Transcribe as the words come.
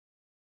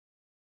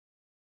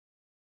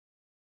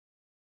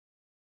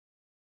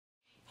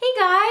Hey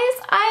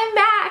guys, I am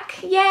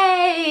back!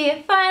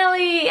 Yay!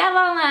 Finally, at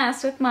long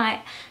last, with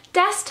my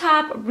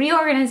desktop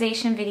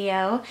reorganization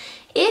video.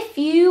 If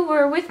you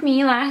were with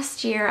me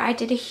last year, I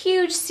did a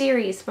huge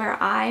series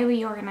where I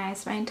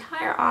reorganized my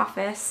entire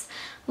office,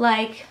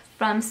 like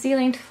from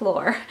ceiling to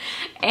floor,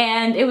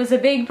 and it was a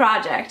big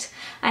project,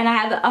 and I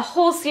had a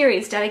whole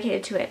series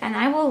dedicated to it, and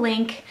I will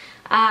link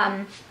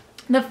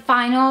the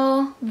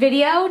final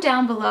video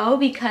down below,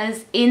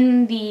 because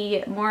in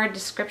the more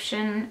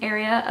description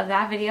area of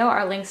that video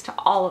are links to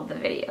all of the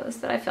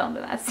videos that I filmed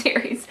in that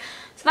series.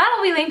 So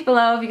that'll be linked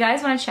below if you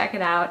guys want to check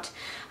it out.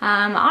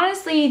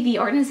 Honestly, the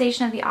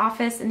organization of the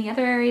office and the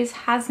other areas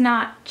has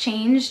not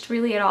changed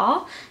really at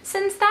all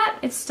since that.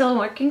 It's still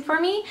working for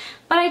me,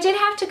 but I did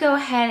have to go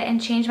ahead and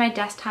change my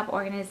desktop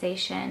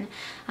organization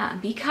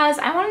because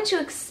I wanted to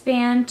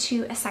expand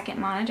to a second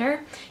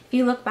monitor. If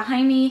you look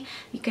behind me,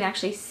 you can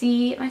actually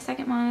see my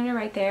second monitor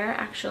right there,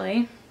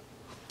 actually.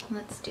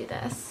 Let's do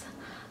this.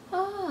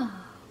 Oh,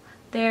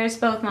 there's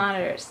both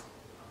monitors.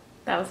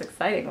 That was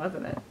exciting,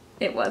 wasn't it?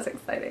 It was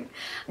exciting.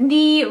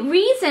 The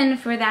reason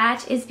for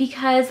that is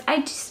because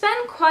I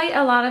spend quite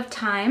a lot of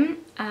time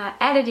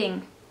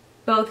editing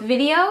both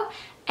video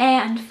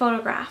and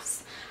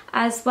photographs,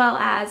 as well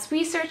as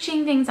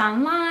researching things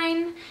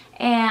online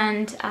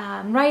and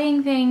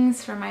writing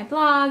things for my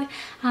blog.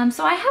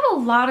 So I have a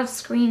lot of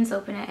screens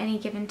open at any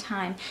given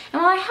time.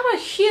 And while I have a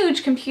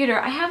huge computer,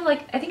 I have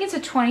I think it's a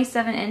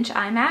 27-inch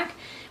iMac,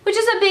 which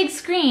is a big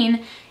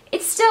screen.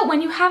 It's still,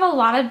 when you have a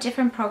lot of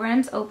different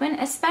programs open,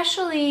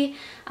 especially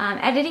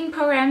editing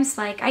programs,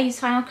 like I use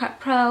Final Cut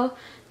Pro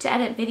to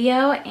edit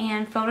video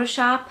and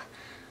Photoshop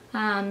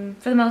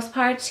for the most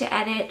part to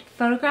edit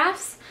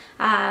photographs.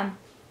 I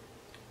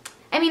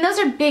mean, those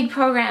are big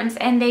programs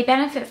and they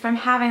benefit from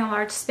having a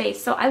large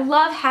space. So I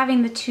love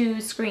having the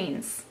two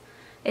screens.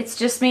 It's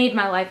just made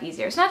my life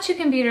easier. It's not two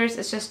computers,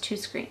 it's just two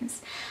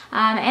screens.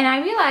 And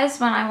I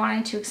realized when I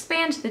wanted to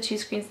expand to the two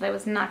screens that I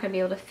was not going to be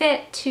able to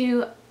fit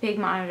two big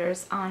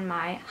monitors on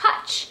my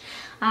hutch,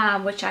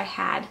 which I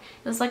had.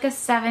 It was like a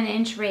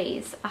 7-inch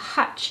raise, a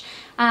hutch.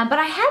 But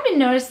I had been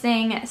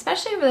noticing,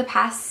 especially over the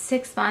past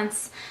 6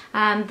 months,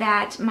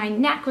 that my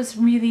neck was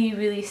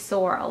really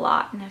sore a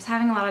lot, and I was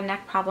having a lot of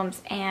neck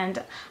problems,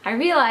 and I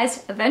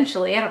realized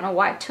eventually, I don't know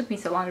why it took me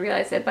so long to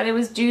realize it, but it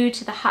was due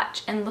to the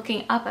hutch and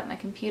looking up at my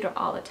computer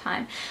all the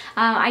time.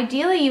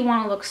 Ideally, you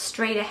want to look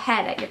straight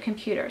ahead at your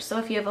computer. So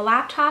if you have a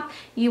laptop,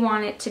 you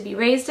want it to be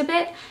raised a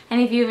bit, and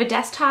if you have a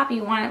desktop,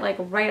 you want it like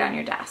right on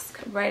your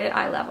desk, right at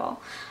eye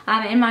level.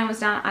 And mine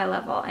was not eye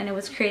level, and it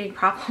was creating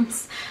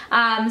problems.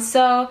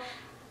 So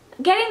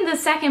getting the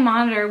second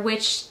monitor,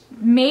 which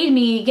made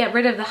me get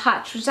rid of the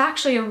hutch, was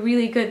actually a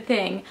really good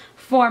thing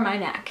for my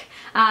neck.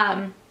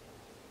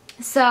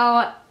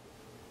 So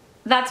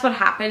that's what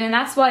happened, and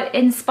that's what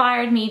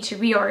inspired me to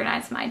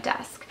reorganize my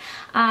desk.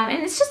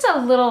 And it's just a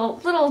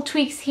little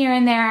tweaks here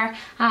and there,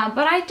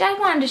 but I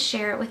wanted to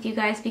share it with you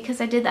guys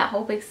because I did that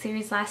whole big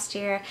series last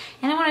year,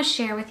 and I want to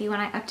share with you when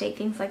I update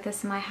things like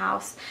this in my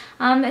house.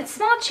 It's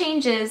small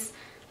changes.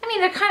 I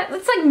mean,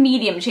 it's like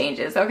medium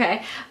changes,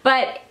 okay?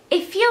 But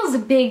it feels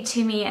big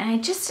to me, and I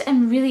just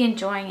am really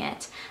enjoying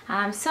it.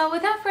 So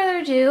without further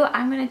ado,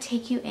 I'm going to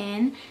take you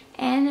in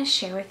and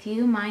share with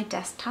you my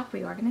desktop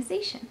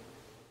reorganization.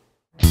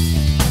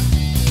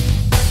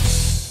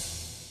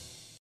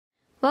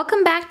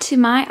 Welcome back to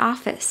my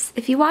office.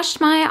 If you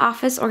watched my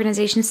office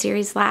organization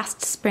series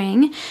last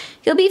spring,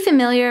 you'll be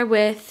familiar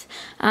with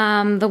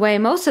the way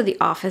most of the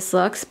office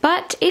looks,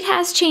 but it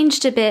has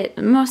changed a bit,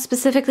 most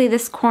specifically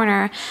this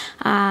corner.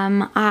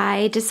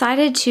 I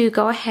decided to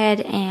go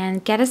ahead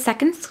and get a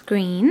second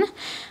screen.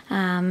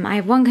 I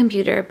have one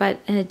computer, but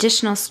an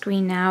additional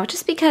screen now,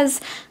 just because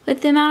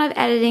with the amount of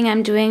editing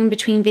I'm doing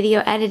between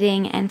video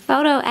editing and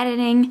photo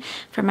editing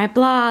for my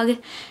blog,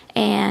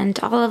 and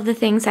all of the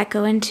things that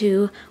go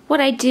into what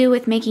I do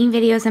with making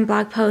videos and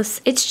blog posts,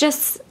 it's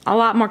just a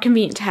lot more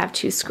convenient to have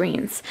two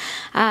screens.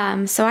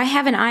 So I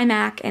have an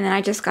iMac, and then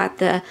I just got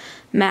the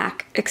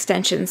Mac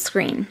extension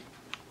screen.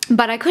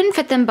 But I couldn't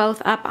fit them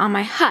both up on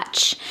my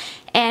hutch.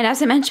 And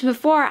as I mentioned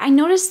before, I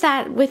noticed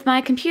that with my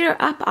computer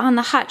up on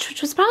the hutch,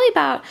 which was probably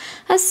about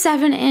a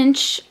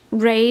 7-inch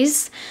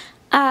raise,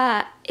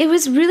 it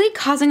was really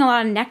causing a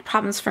lot of neck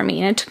problems for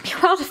me, and it took me a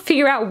while to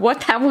figure out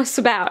what that was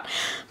about.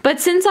 But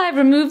since I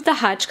removed the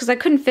hutch, because I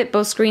couldn't fit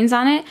both screens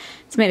on it,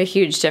 it's made a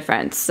huge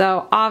difference.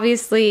 So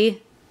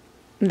obviously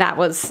that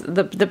was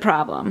the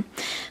problem.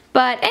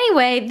 But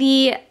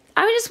anyway,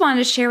 I just wanted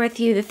to share with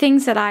you the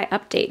things that I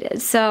updated.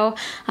 So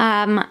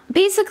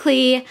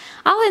basically,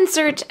 I'll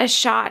insert a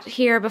shot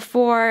here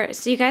before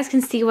so you guys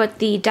can see what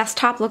the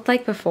desktop looked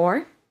like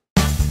before.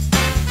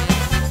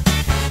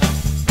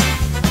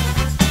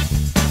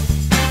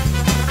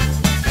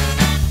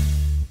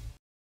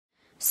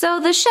 So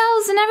the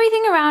shelves and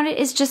everything around it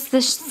is just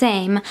the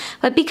same,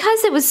 but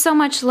because it was so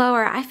much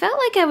lower, I felt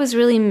like I was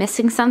really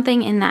missing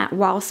something in that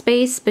wall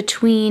space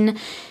between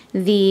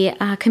the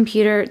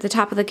computer, the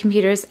top of the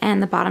computers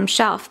and the bottom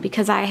shelf,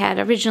 because I had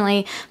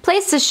originally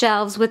placed the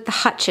shelves with the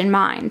hutch in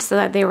mind so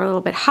that they were a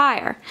little bit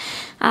higher.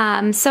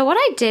 So what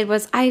I did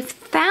was I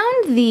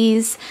found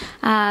this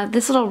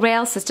little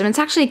rail system. It's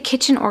actually a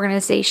kitchen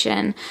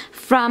organization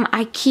from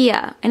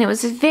IKEA, and it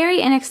was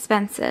very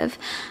inexpensive.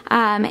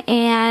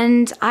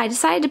 And I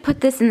decided to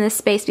put this in this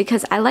space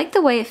because I like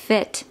the way it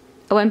fit.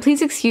 Oh, and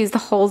please excuse the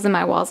holes in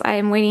my walls. I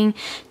am waiting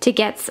to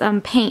get some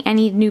paint. I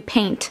need new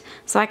paint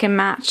so I can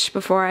match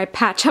before I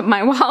patch up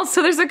my walls.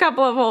 So there's a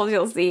couple of holes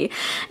you'll see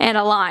and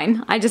a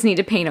line. I just need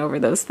to paint over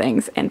those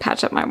things and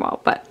patch up my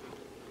wall. But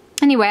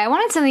anyway, I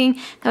wanted something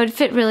that would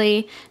fit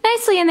really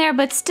nicely in there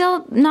but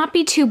still not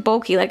be too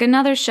bulky. Like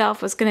another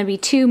shelf was going to be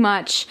too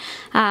much.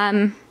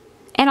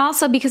 And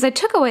also because I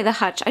took away the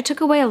hutch, I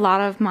took away a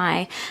lot of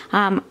my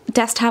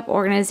desktop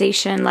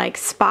organization like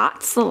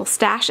spots, little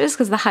stashes,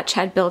 because the hutch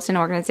had built-in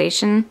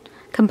organization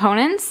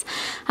components.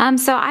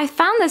 So I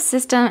found this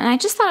system and I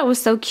just thought it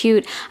was so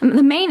cute.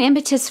 The main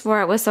impetus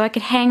for it was so I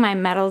could hang my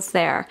medals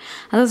there.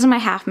 Those are my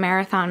half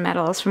marathon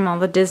medals from all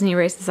the Disney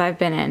races I've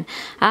been in.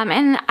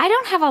 And I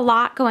don't have a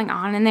lot going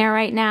on in there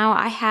right now.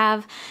 I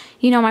have,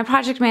 you know, my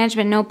project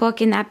management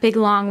notebook in that big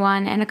long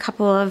one and a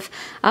couple of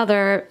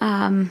other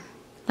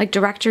like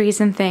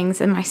directories and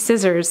things and my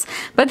scissors,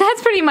 but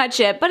that's pretty much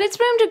it. But it's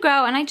room to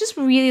grow and I just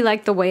really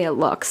like the way it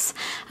looks.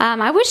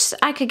 I wish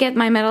I could get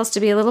my medals to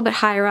be a little bit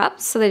higher up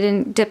so they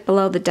didn't dip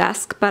below the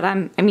desk, but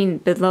I mean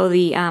below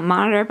the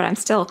monitor, but I'm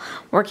still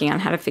working on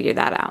how to figure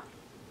that out.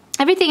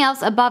 Everything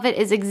else above it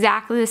is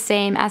exactly the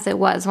same as it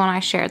was when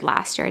I shared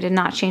last year. I did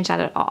not change that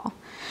at all.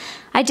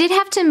 I did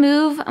have to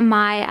move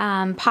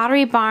my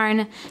Pottery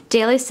Barn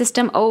daily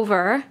system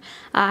over.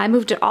 I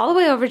moved it all the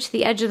way over to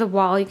the edge of the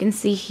wall, you can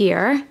see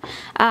here.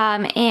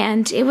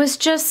 And it was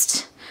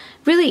just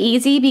really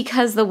easy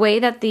because the way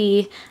that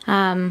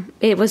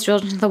it was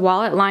drilled into the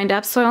wall, it lined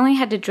up, so I only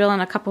had to drill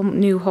in a couple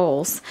new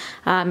holes.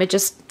 It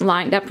just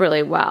lined up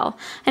really well.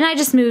 And I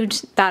just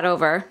moved that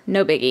over,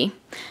 no biggie.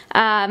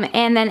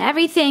 And then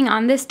everything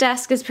on this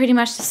desk is pretty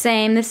much the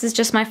same. This is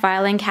just my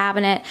filing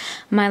cabinet,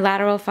 my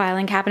lateral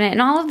filing cabinet,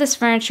 and all of this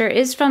furniture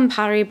is from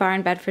Pottery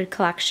Barn Bedford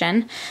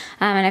collection.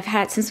 And I've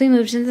had it since we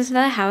moved into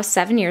the house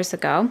 7 years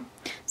ago.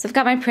 So I've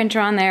got my printer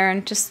on there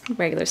and just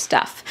regular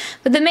stuff.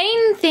 But the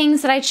main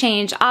things that I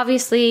changed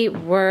obviously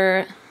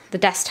were the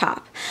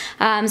desktop.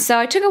 So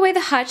I took away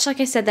the hutch, like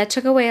I said, that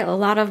took away a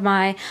lot of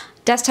my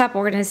desktop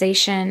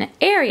organization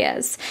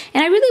areas.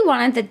 And I really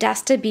wanted the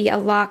desk to be a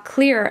lot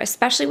clearer,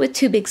 especially with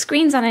two big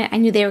screens on it. I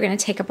knew they were going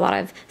to take up a lot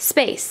of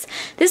space.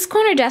 This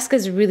corner desk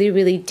is really,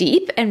 really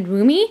deep and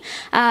roomy,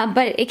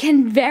 but it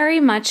can very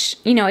much,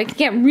 you know, it can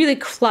get really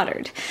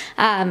cluttered.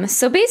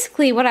 So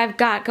basically what I've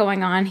got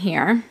going on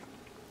here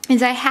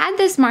is I had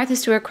this Martha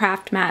Stewart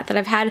craft mat that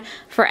I've had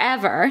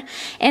forever,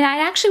 and I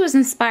actually was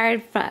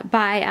inspired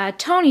by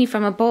Tony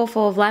from A Bowl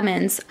Full of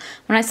Lemons.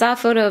 When I saw a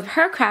photo of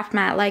her craft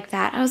mat like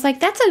that, I was like,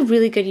 that's a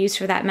really good use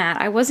for that mat.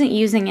 I wasn't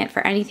using it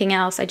for anything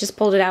else. I just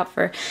pulled it out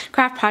for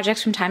craft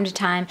projects from time to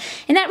time,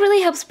 and that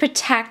really helps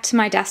protect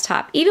my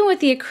desktop. Even with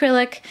the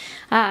acrylic,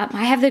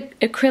 I have the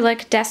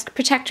acrylic desk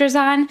protectors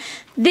on.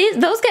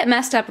 Those get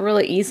messed up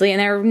really easily and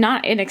they're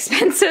not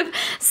inexpensive.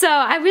 So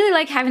I really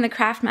like having the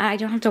craft mat. I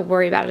don't have to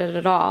worry about it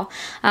at all.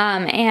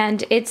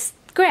 And it's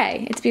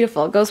gray. It's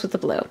beautiful. It goes with the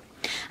blue.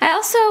 I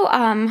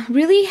also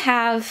really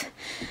have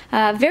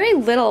very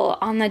little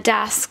on the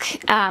desk.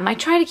 I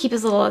try to keep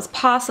as little as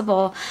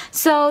possible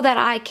so that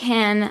I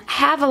can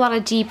have a lot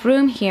of deep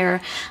room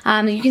here.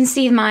 You can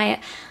see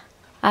my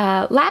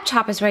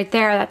laptop is right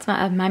there. That's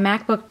my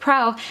MacBook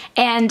Pro,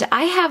 and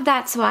I have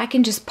that so I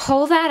can just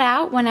pull that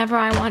out whenever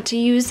I want to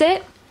use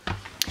it,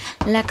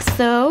 like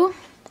so,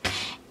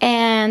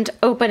 and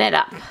open it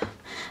up.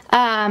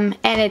 And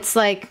it's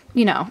like,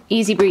 you know,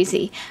 easy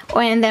breezy.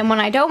 And then when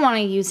I don't want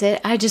to use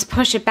it, I just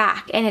push it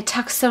back, and it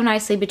tucks so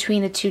nicely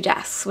between the two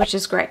desks, which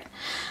is great.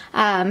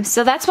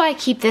 So that's why I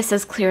keep this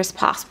as clear as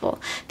possible.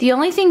 The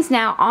only things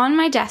now on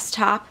my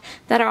desktop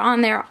that are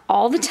on there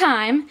all the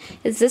time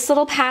is this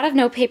little pad of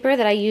notepaper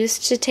that I use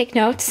to take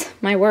notes,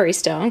 my worry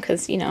stone,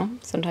 because, you know,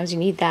 sometimes you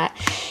need that,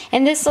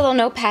 and this little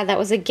notepad that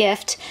was a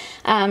gift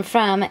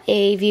from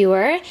a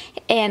viewer,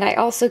 and I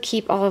also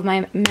keep all of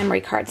my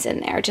memory cards in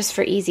there just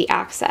for easy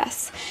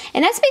access.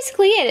 And that's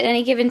basically it. At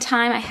any given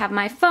time I have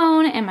my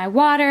phone and my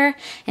water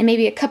and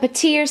maybe a cup of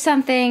tea or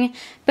something,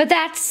 but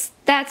that's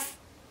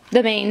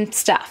the main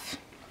stuff.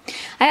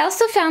 I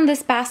also found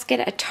this basket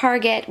at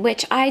Target,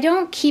 which I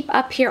don't keep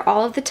up here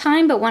all of the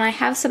time, but when I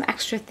have some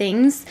extra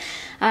things,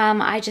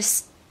 I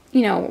just,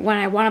 you know, when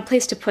I want a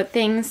place to put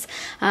things,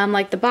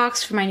 like the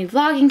box for my new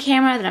vlogging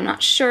camera that I'm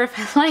not sure if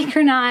I like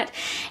or not,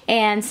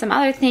 and some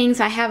other things.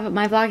 I have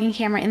my vlogging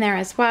camera in there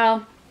as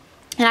well.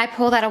 And I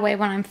pull that away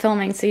when I'm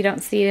filming so you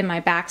don't see it in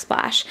my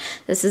backsplash.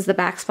 This is the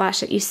backsplash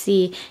that you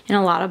see in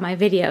a lot of my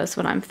videos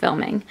when I'm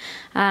filming.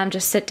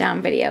 Just sit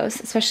down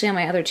videos, especially on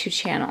my other two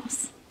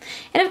channels.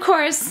 And of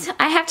course,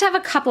 I have to have a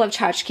couple of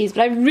tchotchkes,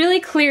 but I really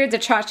cleared the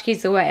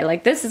tchotchkes away.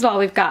 Like, this is all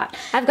we've got.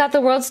 I've got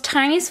the world's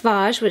tiniest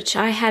vase, which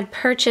I had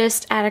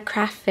purchased at a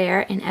craft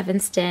fair in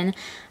Evanston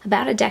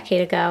about a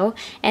decade ago,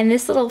 and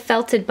this little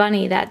felted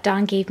bunny that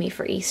Don gave me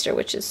for Easter,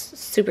 which is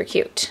super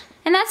cute.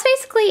 And that's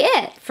basically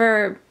it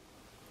for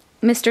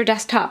Mr.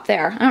 Desktop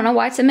there. I don't know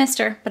why it's a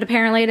Mr., but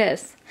apparently it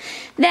is.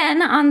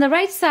 Then on the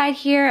right side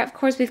here, of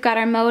course, we've got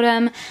our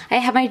modem. I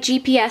have my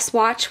GPS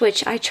watch,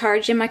 which I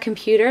charge in my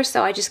computer,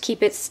 so I just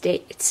keep it,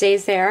 it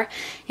stays there,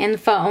 and the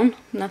phone.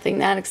 Nothing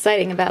that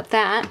exciting about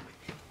that.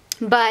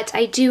 But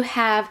I do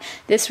have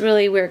this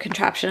really weird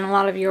contraption. A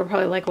lot of you are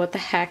probably like, what the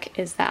heck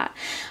is that?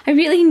 I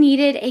really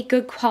needed a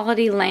good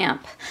quality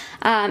lamp,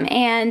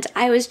 and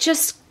I was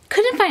just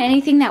couldn't find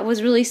anything that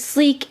was really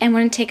sleek and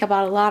wouldn't take up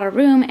a lot of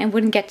room and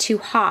wouldn't get too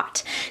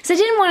hot. So I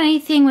didn't want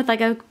anything with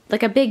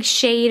like a big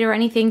shade or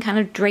anything kind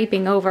of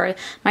draping over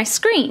my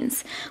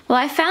screens. Well,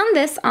 I found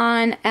this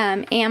on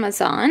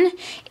Amazon.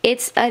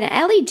 It's an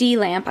LED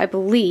lamp, I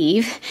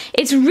believe.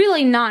 It's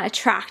really not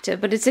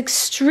attractive, but it's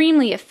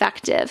extremely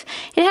effective.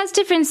 It has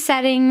different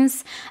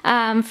settings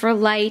for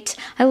light.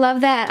 I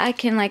love that I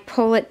can like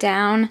pull it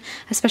down,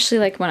 especially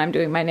like when I'm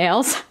doing my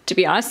nails. To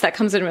be honest, that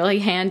comes in really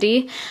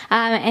handy.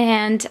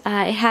 And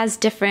it has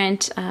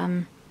different,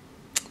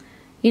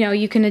 you know,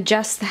 you can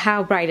adjust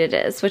how bright it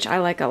is, which I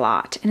like a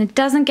lot. And it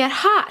doesn't get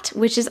hot,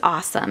 which is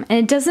awesome. And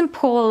it doesn't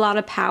pull a lot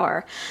of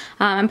power.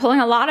 I'm pulling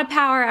a lot of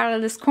power out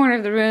of this corner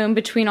of the room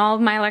between all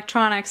of my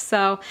electronics,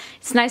 so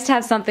it's nice to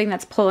have something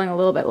that's pulling a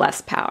little bit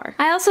less power.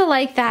 I also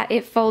like that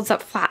it folds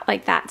up flat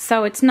like that,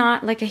 so it's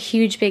not like a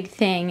huge big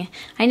thing.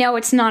 I know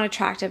it's not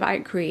attractive, I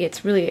agree.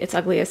 It's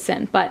ugly as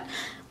sin, but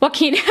what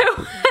can you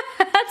do?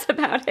 That's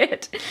about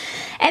it.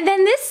 And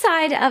then this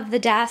side of the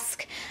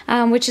desk,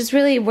 which is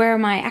really where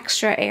my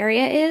extra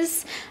area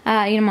is,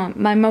 you know,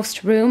 my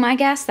most room, I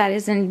guess, that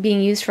isn't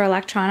being used for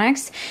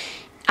electronics.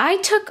 I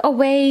took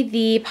away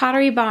the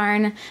Pottery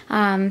Barn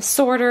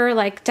sorter,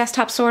 like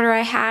desktop sorter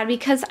I had,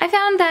 because I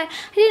found that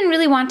I didn't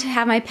really want to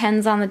have my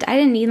pens on the, I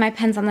didn't need my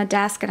pens on the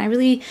desk, and I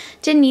really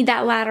didn't need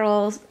that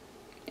lateral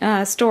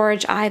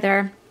storage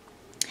either.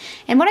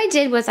 And what I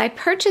did was I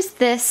purchased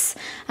this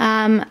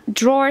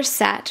drawer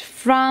set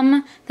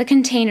from the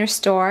Container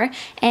Store,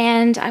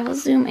 and I will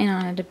zoom in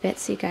on it a bit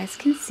so you guys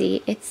can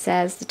see. It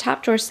says, the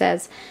top drawer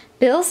says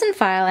Bills and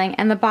Filing,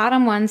 and the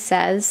bottom one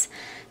says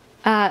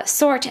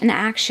Sort and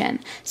Action.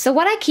 So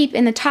what I keep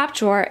in the top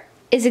drawer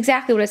is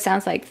exactly what it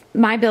sounds like,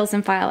 my bills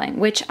and filing,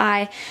 which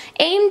I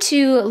aim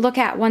to look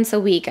at once a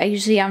week. I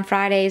usually on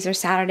Fridays or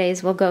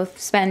Saturdays will go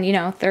spend, you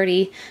know,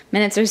 30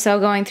 minutes or so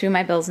going through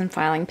my bills and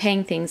filing,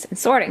 paying things and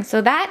sorting.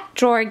 So that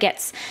drawer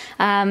gets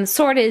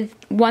sorted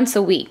once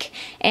a week.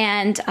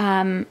 And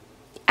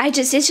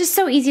it's just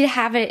so easy to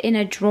have it in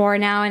a drawer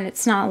now, and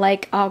it's not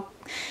like,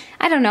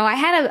 I don't know, I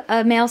had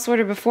a mail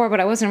sorter before, but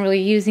I wasn't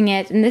really using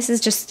it, and this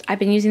is just, I've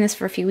been using this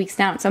for a few weeks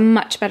now. It's a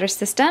much better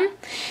system.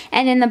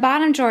 And in the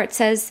bottom drawer it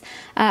says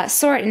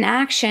Sort and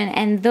Action,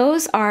 and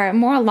those are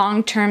more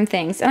long-term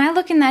things. And I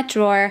look in that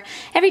drawer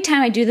every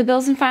time I do the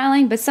bills and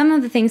filing, but some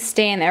of the things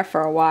stay in there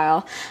for a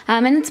while.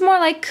 And it's more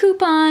like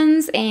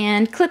coupons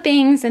and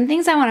clippings and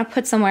things I want to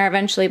put somewhere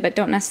eventually, but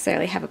don't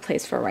necessarily have a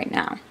place for right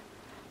now.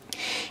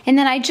 And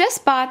then I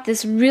just bought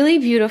this really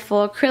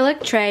beautiful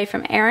acrylic tray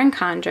from Erin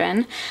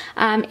Condren.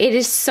 It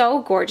is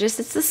so gorgeous.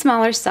 It's the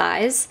smaller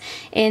size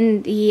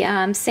in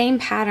the same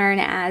pattern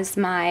as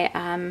my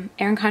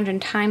Erin Condren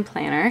time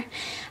planner.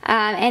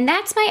 And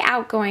that's my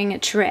outgoing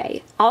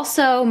tray.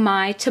 Also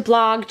my to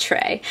blog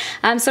tray.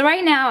 So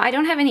right now I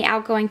don't have any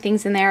outgoing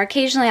things in there.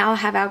 Occasionally I'll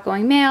have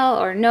outgoing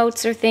mail or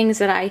notes or things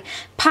that I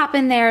pop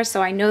in there,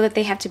 so I know that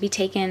they have to be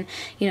taken,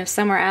 you know,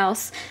 somewhere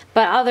else.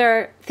 But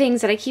other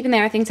things that I keep in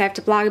there are things I have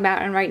to blog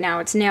about, and right now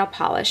it's nail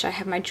polish. I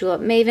have my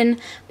Julep Maven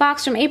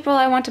box from April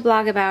I want to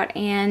blog about,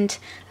 and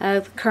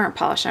the current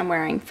polish I'm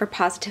wearing for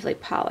Positively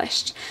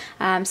Polished.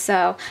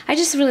 So I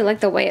just really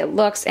like the way it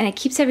looks, and it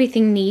keeps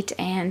everything neat,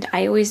 and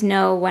I always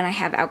know when I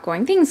have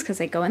outgoing things because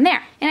they go in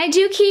there. And I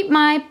do keep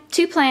my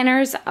two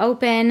planners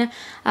open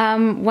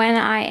when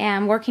I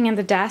am working at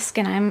the desk,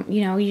 and I'm,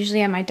 you know,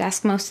 usually at my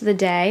desk most of the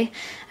day.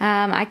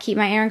 I keep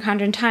my Erin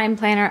Condren time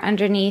planner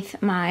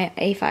underneath my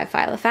A5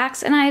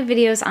 Filofax, and I have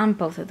videos on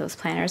both of those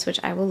planners,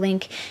 which I will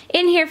link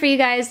in here for you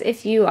guys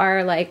if you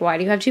are like, why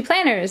do you have two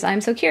planners?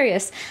 I'm so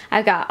curious.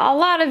 I've got a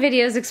lot of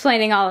videos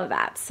explaining all of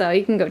that, so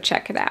you can go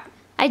check it out.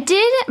 I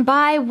did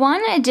buy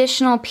one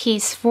additional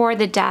piece for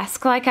the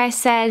desk. Like I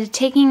said,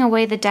 taking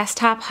away the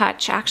desktop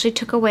hutch actually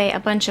took away a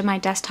bunch of my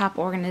desktop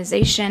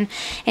organization,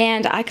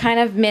 and I kind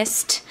of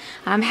missed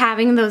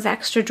having those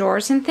extra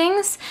drawers and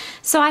things.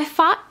 So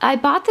I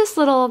bought this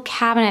little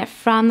cabinet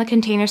from the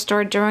Container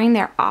Store during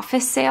their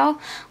office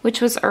sale,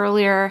 which was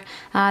earlier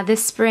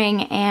this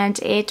spring, and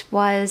it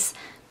was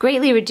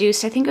greatly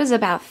reduced. I think it was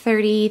about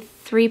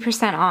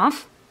 33%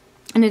 off,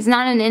 and it's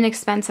not an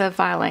inexpensive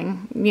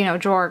filing, you know,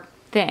 drawer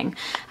thing.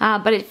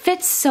 But it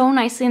fits so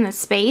nicely in the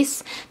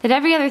space that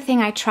every other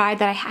thing I tried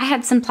that I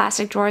had some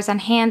plastic drawers on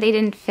hand, they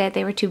didn't fit,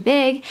 they were too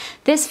big.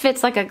 This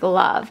fits like a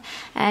glove.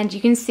 And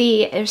you can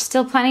see there's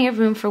still plenty of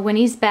room for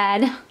Winnie's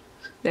bed.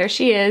 There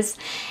she is.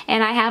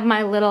 And I have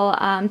my little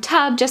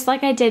tub, just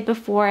like I did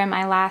before in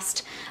my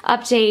last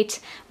update,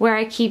 where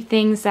I keep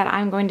things that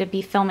I'm going to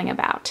be filming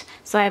about.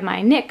 So I have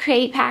my knit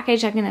crate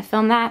package, I'm going to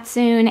film that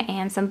soon,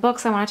 and some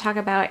books I want to talk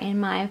about in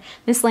my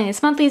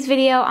miscellaneous monthlies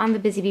video on the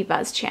Busy Bee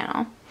Buzz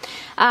channel.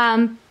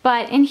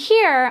 But in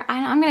here,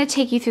 I'm going to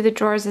take you through the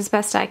drawers as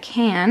best I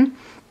can.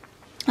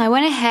 I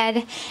went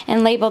ahead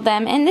and labeled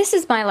them, and this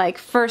is my like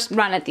first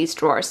run at these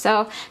drawers,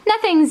 so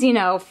nothing's, you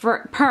know,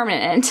 for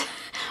permanent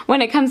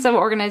when it comes to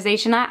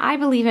organization. I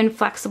believe in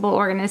flexible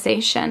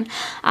organization,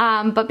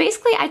 but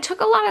basically I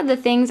took a lot of the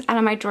things out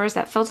of my drawers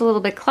that felt a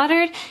little bit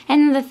cluttered,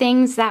 and the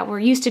things that were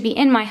used to be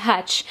in my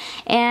hutch,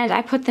 and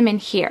I put them in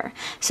here.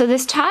 So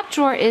this top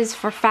drawer is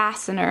for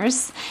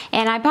fasteners,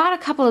 and I bought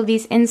a couple of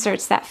these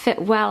inserts that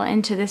fit well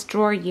into this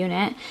drawer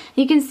unit.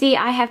 You can see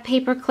I have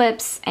paper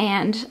clips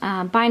and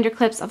binder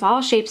clips of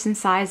all shapes and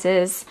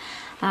sizes,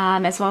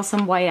 as well as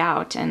some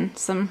whiteout and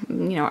some,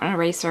 you know, an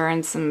eraser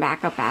and some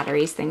backup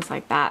batteries, things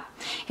like that.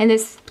 And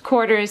this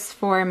quarter is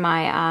for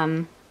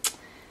my,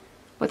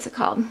 what's it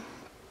called?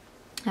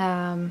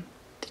 The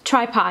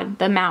tripod,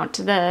 the mount,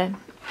 the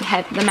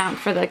mount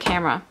for the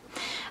camera.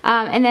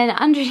 And then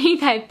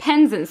underneath I have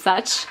pens and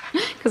such,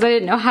 because I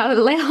didn't know how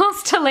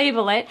else to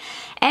label it.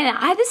 And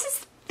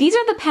these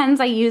are the pens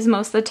I use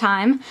most of the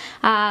time.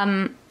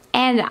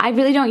 And I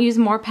really don't use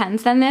more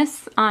pens than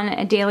this on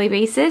a daily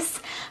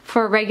basis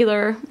for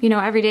regular, you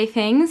know, everyday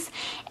things.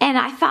 And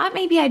I thought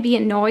maybe I'd be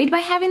annoyed by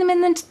having them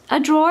in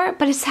a drawer,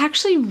 but it's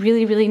actually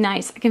really, really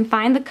nice. I can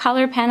find the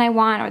color pen I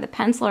want or the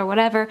pencil or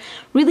whatever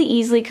really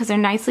easily because they're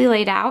nicely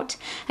laid out.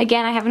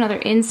 Again, I have another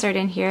insert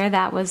in here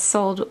that was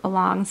sold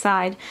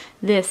alongside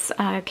this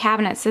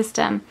cabinet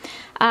system.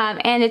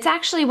 And it's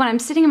actually, when I'm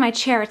sitting in my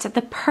chair, it's at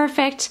the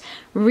perfect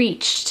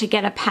reach to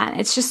get a pen.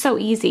 It's just so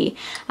easy.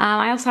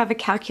 I also have a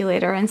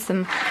calculator and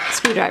some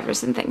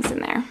screwdrivers and things in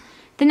there.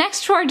 The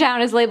next drawer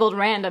down is labeled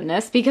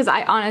randomness because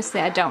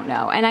honestly I don't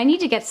know, and I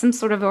need to get some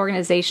sort of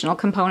organizational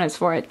components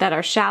for it that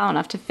are shallow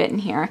enough to fit in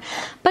here.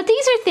 But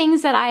these are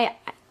things that I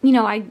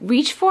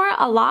reach for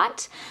a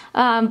lot,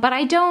 but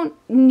I don't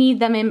need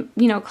them in,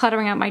 you know,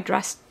 cluttering up my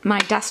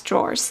desk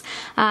drawers.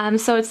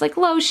 So it's like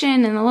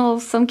lotion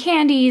and some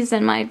candies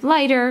and my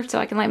lighter so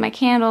I can light my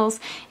candles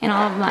and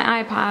all of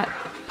my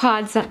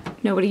iPods that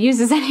nobody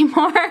uses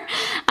anymore.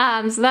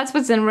 So that's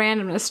what's in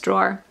randomness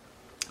drawer.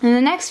 And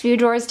the next few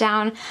drawers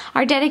down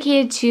are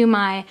dedicated to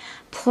my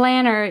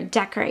planner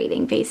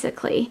decorating,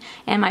 basically,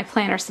 and my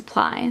planner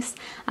supplies.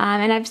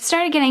 And I've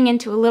started getting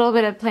into a little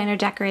bit of planner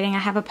decorating. I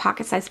have a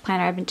pocket-sized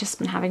planner I've just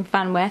been having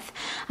fun with.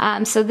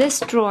 So this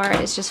drawer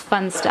is just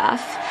fun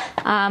stuff.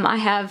 I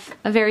have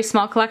a very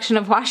small collection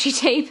of washi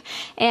tape,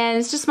 and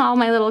it's just all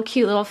my little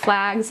cute little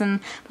flags and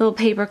little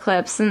paper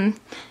clips and,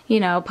 you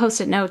know,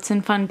 post-it notes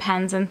and fun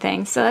pens and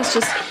things. So that's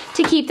just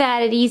to keep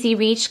that at easy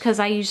reach, because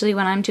I usually,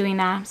 when I'm doing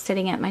that, I'm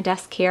sitting at my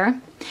desk here.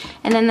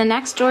 And then the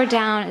next drawer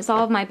down is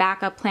all of my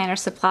backup planner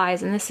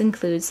supplies, and this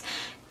includes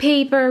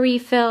paper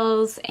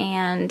refills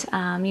and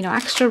you know,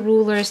 extra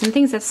rulers and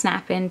things that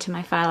snap into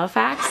my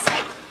Filofax.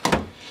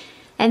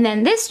 And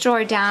then this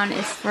drawer down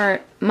is for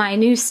my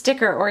new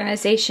sticker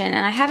organization,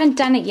 and I haven't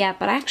done it yet,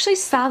 but I actually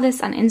saw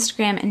this on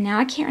Instagram, and now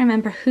I can't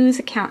remember whose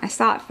account I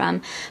saw it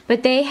from,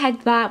 but they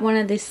had bought one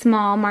of the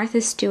small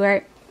Martha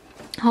Stewart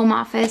home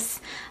office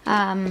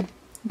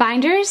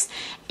binders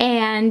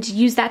and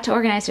use that to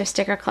organize their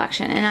sticker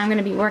collection, and I'm going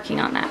to be working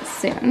on that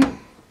soon.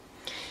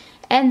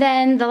 And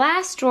then the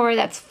last drawer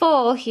that's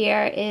full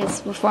here is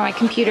for my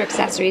computer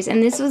accessories,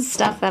 and this was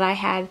stuff that I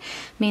had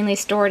mainly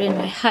stored in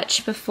my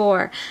hutch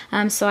before.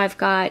 So I've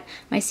got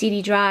my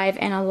CD drive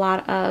and a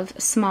lot of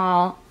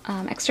small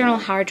external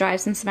hard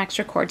drives and some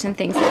extra cords and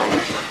things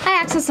that I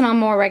access on a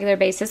more regular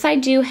basis. I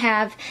do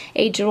have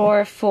a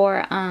drawer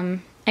for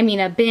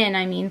a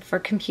bin for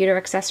computer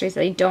accessories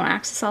that I don't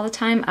access all the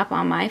time up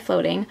on my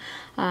floating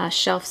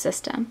shelf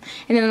system.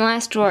 And then the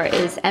last drawer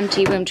is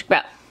empty, room to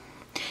grow.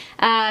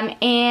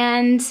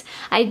 And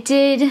I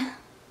did,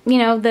 you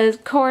know, the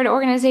cord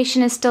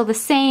organization is still the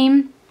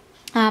same.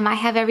 I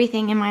have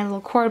everything in my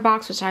little cord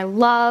box, which I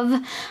love.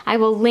 I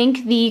will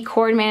link the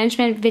cord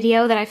management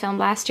video that I filmed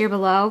last year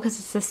below because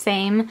it's the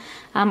same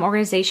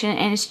organization,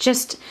 and it's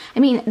just, I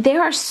mean,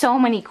 there are so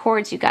many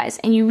cords, you guys,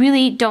 and you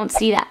really don't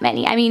see that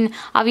many. I mean,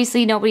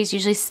 obviously nobody's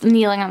usually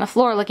kneeling on the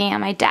floor looking at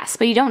my desk,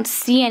 but you don't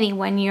see any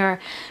when you're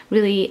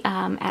really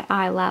at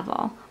eye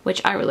level,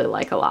 which I really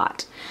like a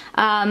lot.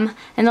 And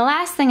the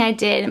last thing I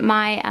did,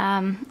 my,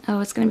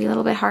 oh, it's going to be a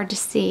little bit hard to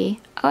see.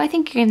 Oh, I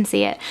think you can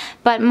see it.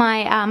 But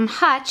my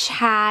hutch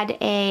had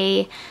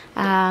a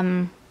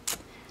power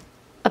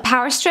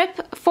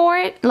strip for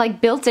it, like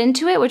built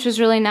into it, which was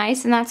really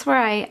nice. And that's where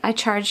I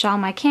charged all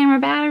my camera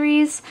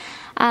batteries.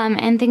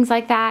 and things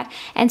like that.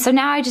 And so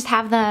now I just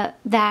have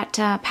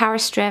that power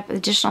strip,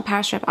 additional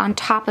power strip on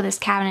top of this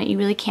cabinet. You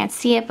really can't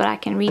see it, but I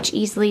can reach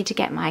easily to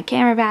get my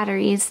camera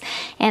batteries,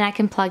 and I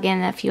can plug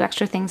in a few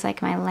extra things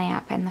like my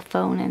lamp and the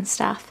phone and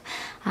stuff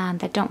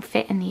that don't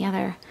fit in the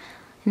other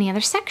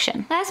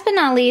section. Last but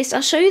not least,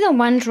 I'll show you the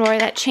one drawer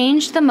that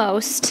changed the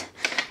most,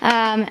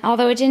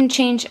 although it didn't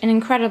change an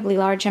incredibly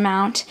large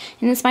amount,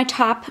 and it's my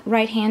top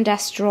right-hand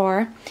desk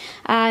drawer.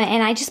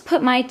 And I just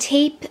put my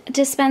tape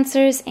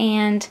dispensers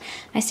and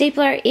my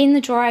stapler in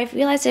the drawer. I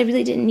realized I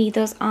really didn't need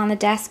those on the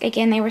desk.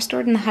 Again, they were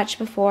stored in the hutch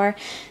before.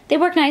 They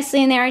work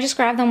nicely in there. I just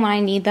grab them when I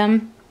need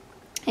them,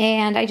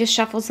 and I just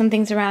shuffled some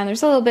things around.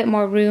 There's a little bit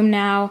more room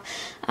now.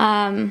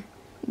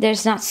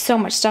 There's not so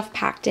much stuff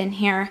packed in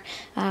here,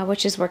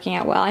 which is working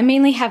out well. I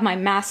mainly have my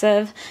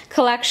massive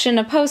collection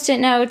of Post-it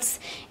notes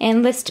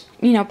and list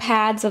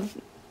pads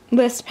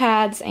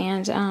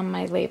and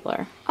my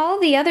labeler. All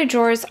the other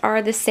drawers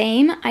are the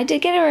same. I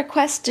did get a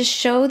request to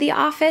show the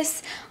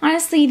office.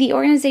 Honestly, the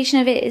organization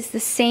of it is the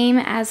same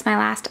as my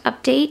last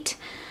update.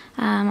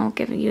 I'll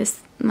give you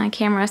my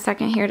camera a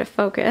second here to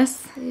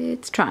focus.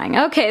 It's trying.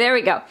 Okay, there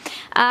we go.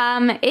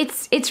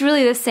 It's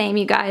really the same,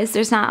 you guys.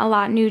 There's not a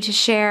lot new to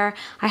share.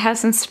 I have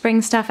some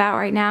spring stuff out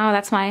right now.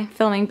 That's my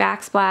filming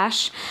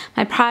backsplash.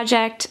 My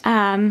project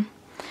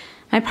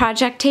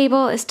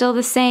table is still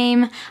the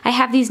same. I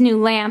have these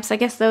new lamps. I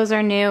guess those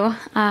are new.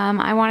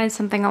 I wanted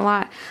something a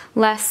lot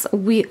less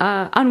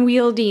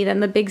unwieldy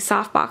than the big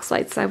softbox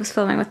lights I was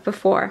filming with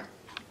before.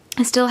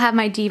 I still have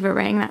my Diva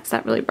ring. That's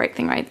that really bright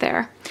thing right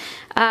there.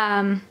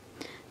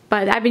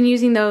 But I've been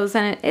using those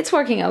and it's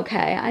working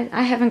okay.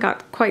 I haven't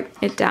got quite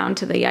it down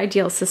to the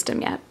ideal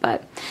system yet,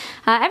 but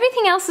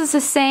everything else is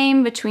the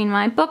same between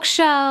my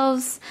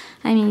bookshelves.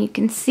 I mean, you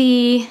can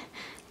see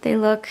they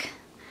look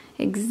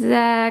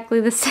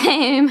exactly the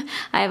same.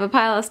 I have a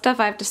pile of stuff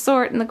I have to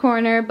sort in the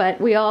corner,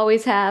 but we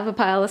always have a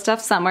pile of stuff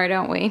somewhere,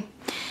 don't we?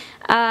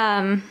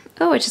 Oh,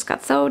 it just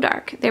got so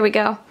dark. There we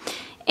go.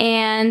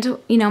 And,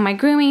 my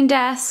grooming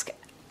desk,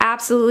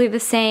 absolutely the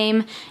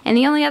same. And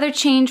the only other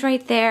change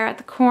right there at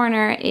the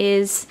corner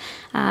is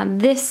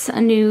this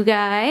new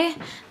guy.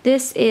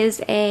 This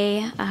is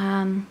a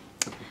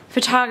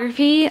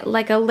photography,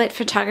 like a lit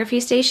photography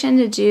station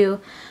to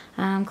do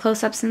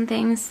close-ups and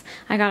things.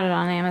 I got it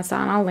on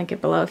Amazon. I'll link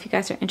it below if you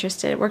guys are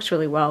interested. It works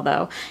really well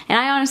though. And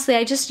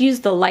I just use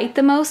the light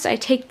the most.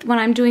 When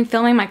I'm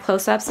filming my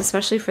close-ups,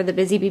 especially for the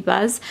Busy Bee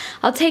Buzz,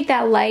 I'll take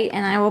that light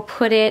and I will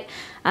put it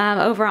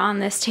over on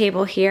this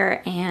table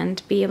here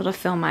and be able to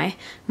film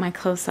my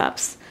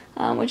close-ups,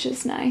 which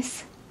is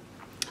nice.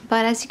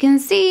 But as you can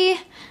see,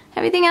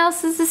 everything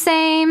else is the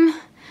same.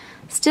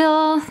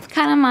 Still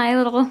kind of my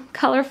little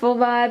colorful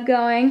vibe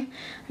going.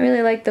 I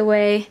really like the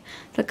way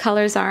the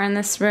colors are in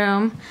this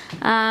room.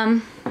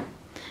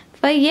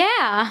 But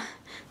yeah,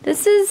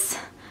 this is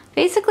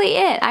basically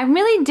it. I'm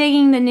really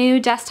digging the new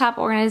desktop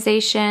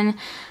organization.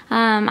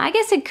 I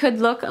guess it could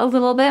look a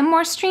little bit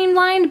more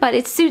streamlined, but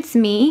it suits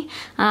me.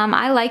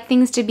 I like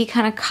things to be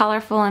kind of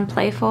colorful and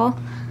playful.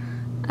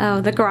 Oh,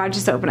 the garage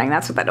is opening.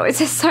 That's what that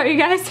noise is. Sorry,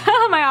 guys.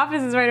 My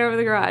office is right over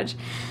the garage.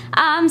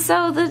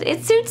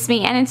 It suits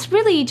me, and it's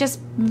really just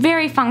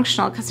very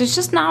functional because there's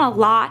just not a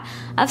lot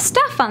of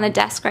stuff on the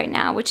desk right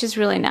now, which is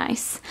really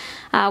nice.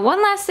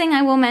 One last thing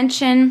I will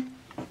mention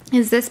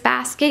is this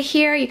basket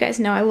here. You guys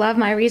know I love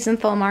my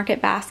Reasonful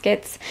Market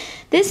baskets.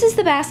 This is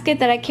the basket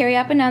that I carry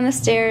up and down the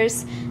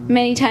stairs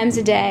many times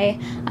a day.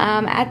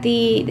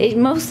 It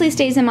mostly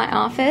stays in my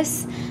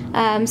office.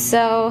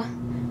 So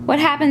what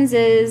happens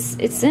is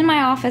it's in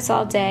my office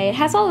all day. It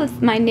has all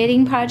of my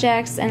knitting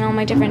projects and all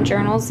my different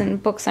journals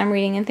and books I'm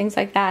reading and things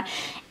like that.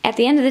 At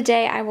the end of the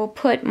day, I will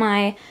put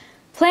my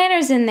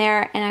planners in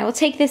there and I will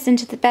take this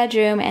into the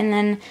bedroom, and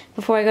then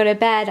before I go to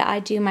bed I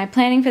do my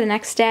planning for the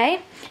next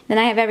day. Then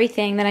I have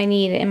everything that I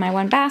need in my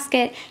one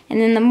basket, and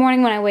in the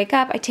morning when I wake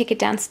up I take it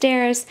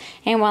downstairs,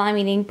 and while I'm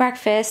eating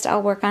breakfast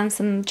I'll work on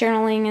some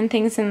journaling and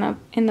things in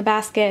the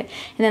basket,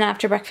 and then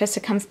after breakfast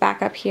it comes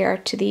back up here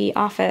to the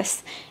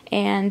office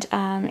and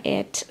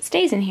it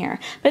stays in here.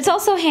 But it's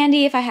also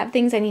handy if I have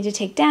things I need to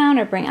take down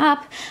or bring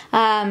up.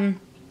 I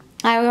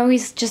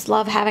always just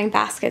love having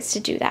baskets to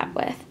do that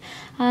with.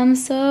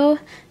 So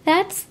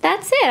that's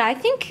it. I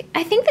think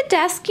the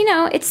desk,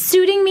 it's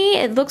suiting me.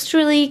 It looks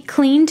really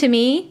clean to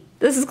me.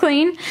 This is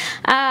clean.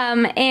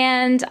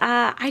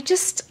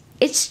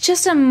 It's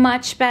just a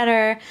much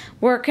better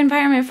work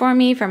environment for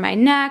me, for my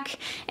neck,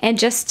 and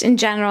just in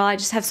general, I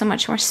just have so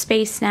much more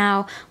space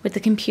now with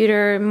the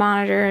computer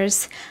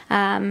monitors,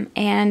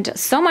 and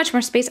so much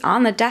more space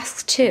on the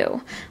desk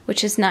too,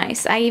 which is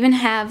nice. I even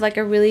have like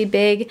a really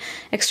big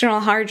external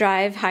hard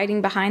drive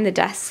hiding behind the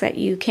desk that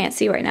you can't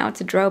see right now.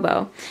 It's a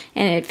Drobo,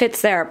 and it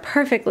fits there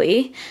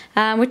perfectly,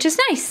 which is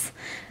nice.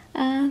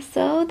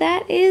 So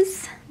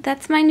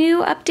that's my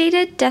new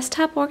updated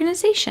desktop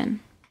organization.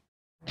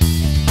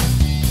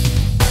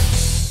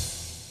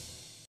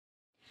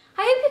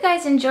 I hope you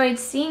guys enjoyed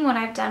seeing what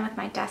I've done with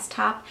my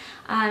desktop,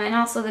 and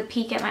also the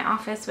peek at my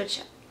office,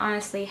 which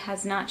honestly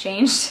has not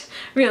changed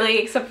really,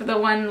 except for the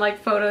one like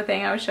photo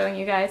thing I was showing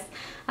you guys,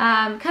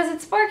 because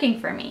it's working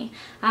for me.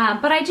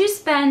 But I do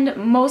spend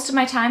most of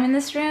my time in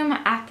this room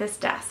at this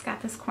desk,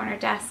 at this corner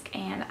desk,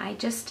 and I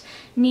just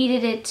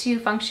needed it to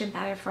function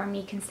better for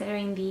me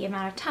considering the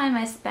amount of time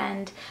I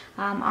spend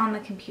on the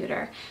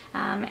computer.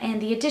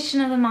 And the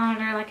addition of the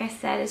monitor, like I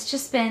said, it's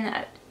just been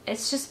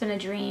a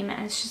dream,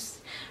 and it's just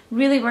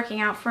really working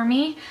out for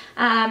me.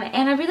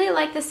 And I really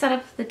like the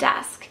setup of the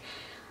desk.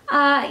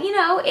 You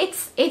know,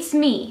 it's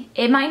me.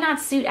 It might not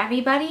suit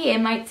everybody. It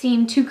might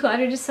seem too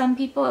cluttered to some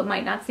people. It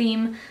might not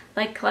seem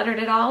like cluttered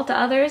at all to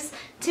others.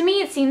 To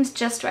me, it seems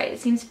just right. It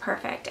seems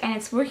perfect, and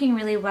it's working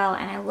really well.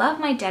 And I love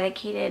my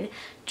dedicated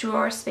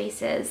drawer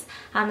spaces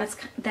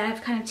that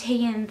have kind of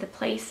taken the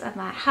place of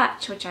my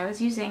hutch, which I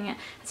was using,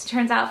 as it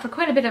turns out, for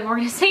quite a bit of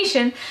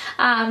organization.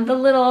 The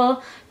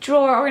little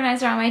drawer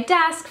organizer on my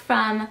desk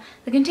from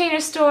the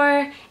Container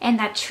Store, and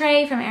that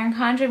tray from Erin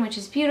Condren, which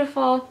is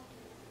beautiful.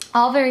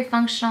 All very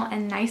functional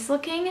and nice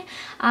looking,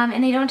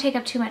 and they don't take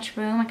up too much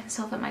room. I can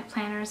still put my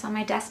planners on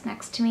my desk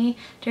next to me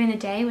during the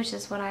day, which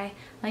is what I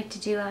like to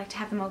do. I like to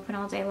have them open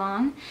all day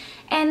long.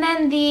 And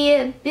then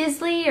the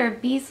Beasley,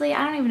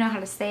 I don't even know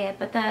how to say it,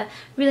 but the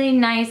really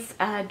nice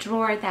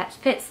drawer that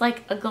fits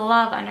like a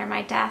glove under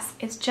my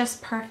desk is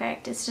just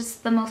perfect. It's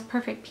just the most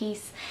perfect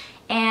piece.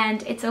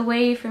 And it's a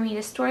way for me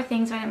to store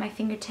things right at my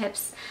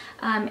fingertips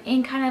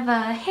in kind of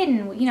a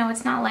hidden, you know,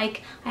 it's not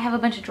like I have a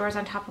bunch of drawers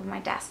on top of my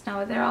desk.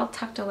 No, they're all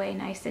tucked away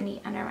nice and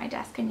neat under my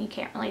desk, and you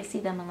can't really see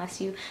them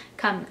unless you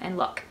come and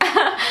look,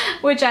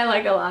 which I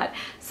like a lot.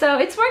 So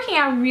it's working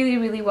out really,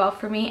 really well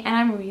for me, and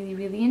I'm really,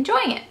 really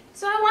enjoying it.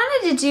 So I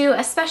wanted to do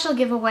a special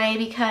giveaway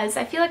because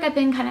I feel like I've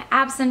been kind of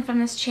absent from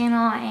this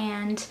channel,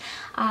 and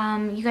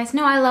you guys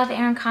know I love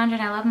Erin Condren,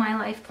 I love my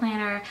life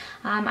planner.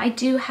 I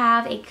do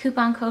have a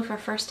coupon code for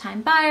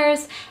first-time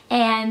buyers,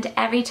 and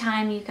every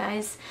time you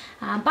guys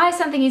buy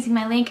something using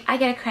my link, I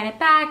get a credit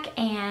back.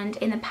 And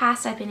in the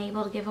past, I've been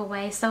able to give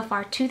away so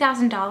far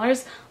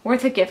 $2,000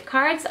 worth of gift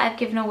cards. I've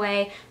given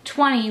away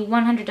 20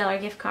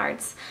 $100 gift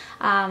cards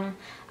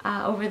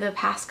over the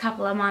past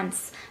couple of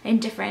months in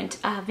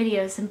different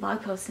videos and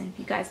blog posts, and if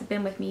you guys have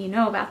been with me, you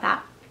know about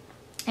that.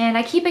 And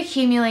I keep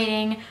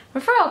accumulating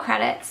referral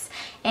credits,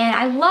 and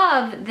I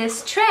love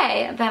this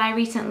tray that I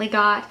recently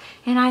got,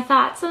 and I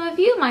thought some of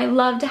you might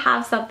love to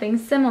have something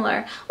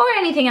similar, or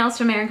anything else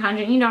from Erin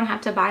Condren. You don't have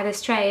to buy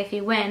this tray if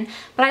you win,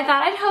 but I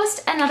thought I'd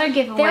host another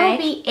giveaway. There will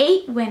be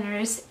 8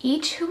 winners,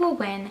 each who will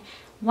win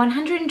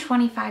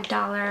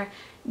 $125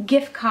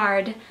 gift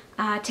card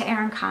to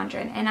Erin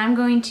Condren, and I'm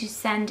going to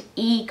send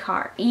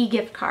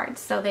e-gift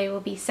cards, so they will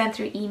be sent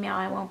through email.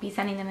 I won't be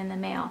sending them in the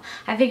mail.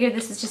 I figured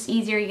this is just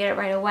easier, you get it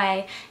right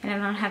away, and I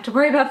don't have to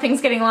worry about things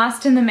getting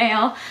lost in the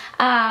mail.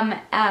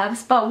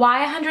 But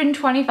why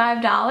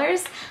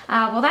 $125?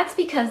 Well, that's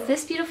because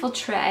this beautiful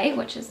tray,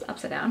 which is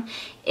upside down,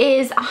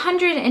 is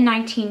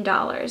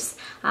 $119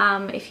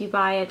 if you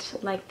buy it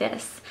like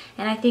this,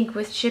 and I think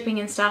with shipping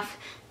and stuff,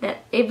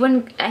 that it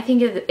wouldn't, I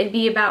think it'd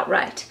be about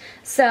right.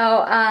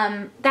 So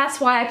that's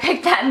why I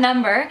picked that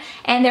number,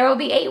 and there will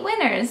be 8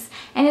 winners,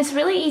 and it's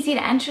really easy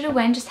to enter to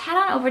win. Just head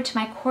on over to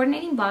my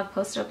coordinating blog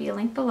post, there'll be a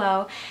link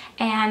below,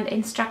 and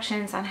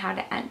instructions on how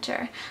to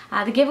enter.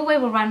 The giveaway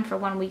will run for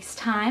 1 week's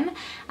time,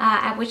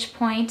 at which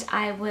point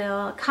I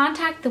will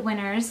contact the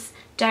winners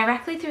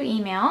directly through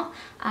email,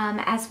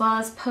 as well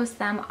as post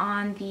them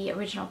on the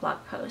original blog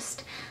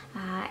post.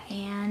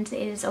 And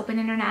it is open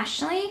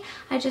internationally.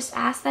 I just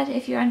ask that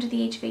if you're under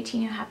the age of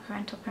 18, you have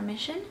parental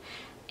permission.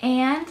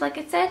 And like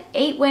I said,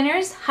 8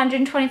 winners,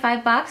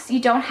 $125. You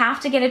don't have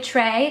to get a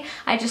tray.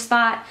 I just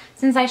thought,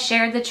 since I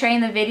shared the tray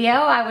in the video,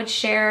 I would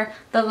share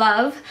the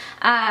love.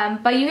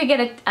 But you could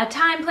get a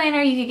time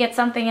planner, you could get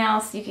something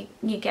else,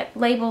 you get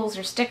labels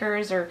or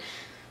stickers or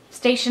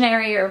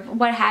stationery or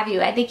what have you.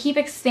 They keep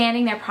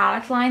expanding their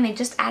product line. They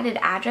just added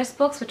address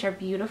books, which are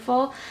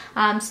beautiful.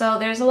 So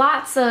there's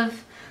lots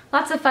of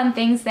fun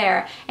things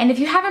there. And if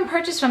you haven't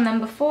purchased from them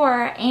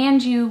before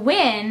and you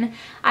win,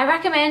 I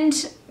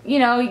recommend, you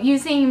know,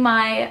 using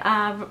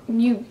my,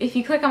 if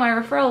you click on my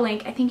referral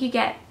link, I think you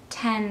get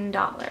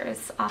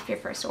 $10 off your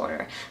first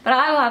order. But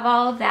I will have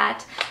all of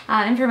that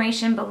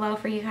information below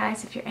for you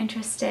guys if you're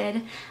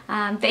interested.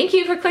 Thank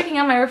you for clicking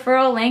on my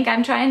referral link.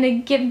 I'm trying to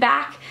give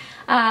back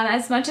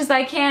as much as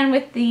I can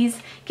with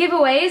these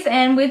giveaways,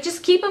 and we'll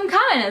just keep them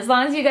coming. As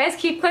long as you guys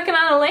keep clicking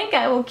on the link,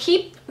 I will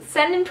keep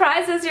sending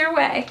prizes your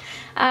way.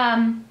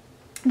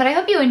 But I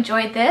hope you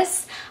enjoyed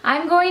this.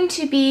 I'm going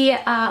to be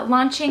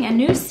launching a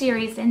new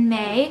series in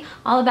May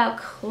all about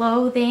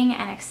clothing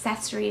and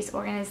accessories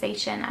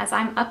organization, as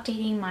I'm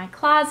updating my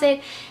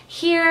closet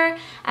here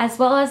as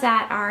well as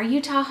at our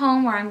Utah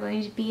home where I'm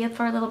going to be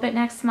for a little bit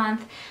next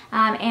month,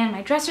 and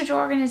my dresser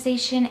drawer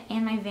organization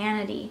and my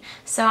vanity.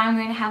 So I'm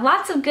going to have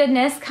lots of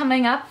goodness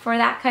coming up for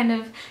that kind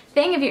of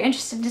thing. If you're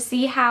interested to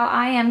see how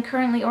I am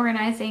currently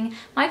organizing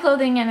my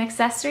clothing and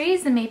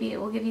accessories, then maybe it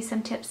will give you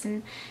some tips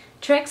and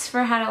tricks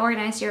for how to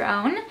organize your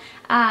own.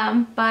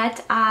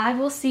 But I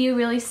will see you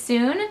really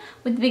soon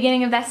with the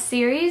beginning of that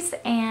series,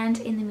 and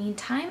in the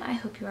meantime, I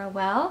hope you are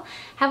well.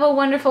 Have a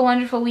wonderful,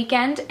 wonderful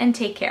weekend and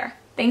take care.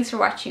 Thanks for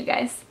watching, you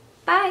guys.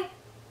 Bye!